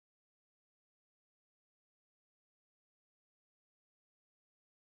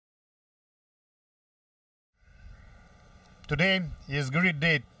Today is a great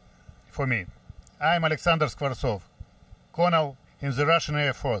day for me. I am Aleksandr Skvortsov, colonel in the Russian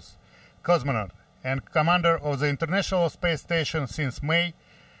Air Force, cosmonaut, and commander of the International Space Station since May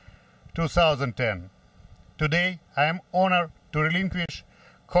 2010. Today, I am honored to relinquish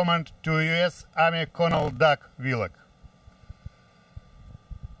command to U.S. Army Colonel Doug Wheelock.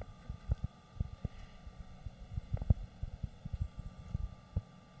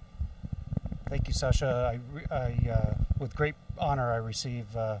 Thank you, Sasha. With great honor, I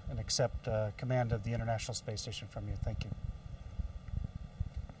receive and accept command of the International Space Station from you. Thank you.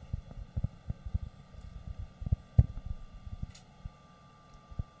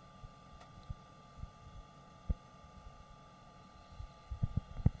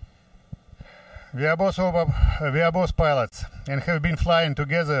 We are both pilots and have been flying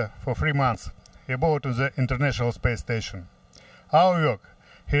together for 3 months aboard to the International Space Station. Our work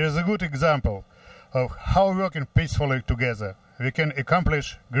here is a good example of how working peacefully together we can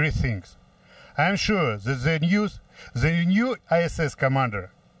accomplish great things. I am sure that the new ISS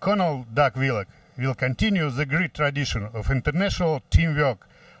commander, Colonel Doug Wheelock, will continue the great tradition of international teamwork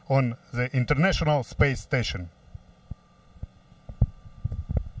on the International Space Station.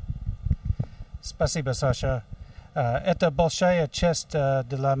 Спасибо, Саша. Это большая честь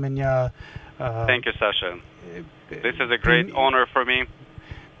для меня. Thank you, Sasha. This is a great honor for me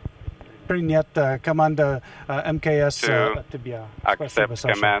принять команда МКС от тебя. Accept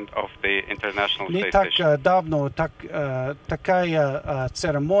command of the International Space Не так Station. давно такая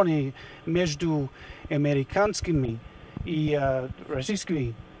церемония между американскими и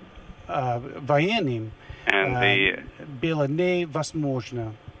российскими военными была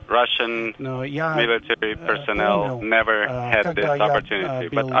невозможна. Russian military personnel never had this opportunity,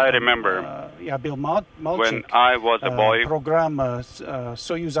 but I remember when I was a boy, программа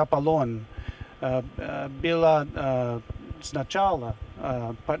 «Союз Аполлон» была сначала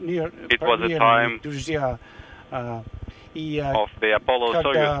it was a time друзья. of the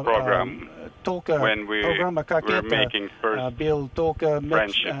Apollo-Soyuz program when we were making first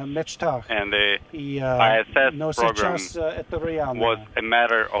friendships, and the ISS program was a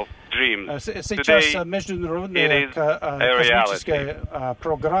matter of dreams. Today, it is a reality.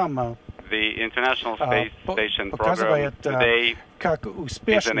 The International Space Station program today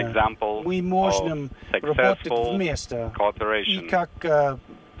is an example of successful cooperation.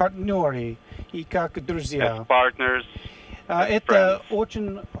 As partners, Это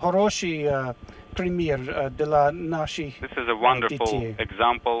очень хороший пример для наших детей. This is a wonderful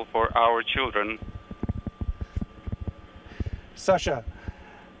example for our children. Саша,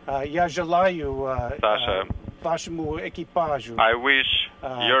 я желаю Sasha, вашему экипажу, I wish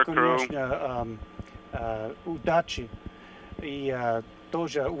your crew конечно, удачи и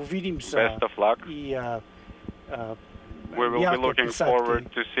тоже увидимся. best of luck. И We will be looking forward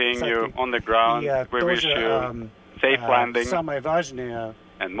to seeing you on the ground. We wish you safe landing,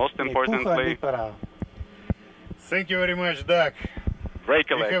 and most importantly, Thank you very much, Doug. We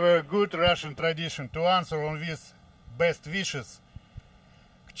have a good Russian tradition to answer on these best wishes.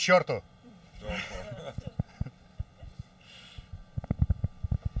 К черту!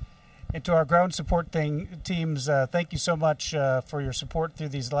 And to our ground support teams, thank you so much for your support through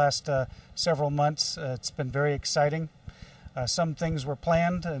these last several months. It's been very exciting. Some things were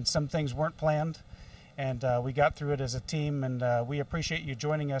planned and some things weren't planned. And we got through it as a team, and we appreciate you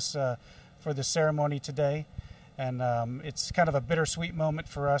joining us for the ceremony today. And it's kind of a bittersweet moment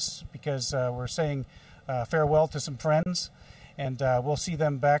for us because we're saying farewell to some friends, and we'll see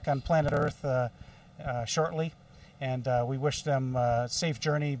them back on planet Earth shortly. And we wish them a safe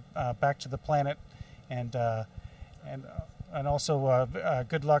journey back to the planet, and also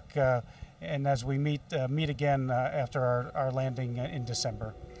good luck. And as we meet again after our landing in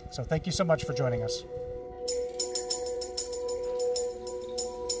December. So thank you so much for joining us.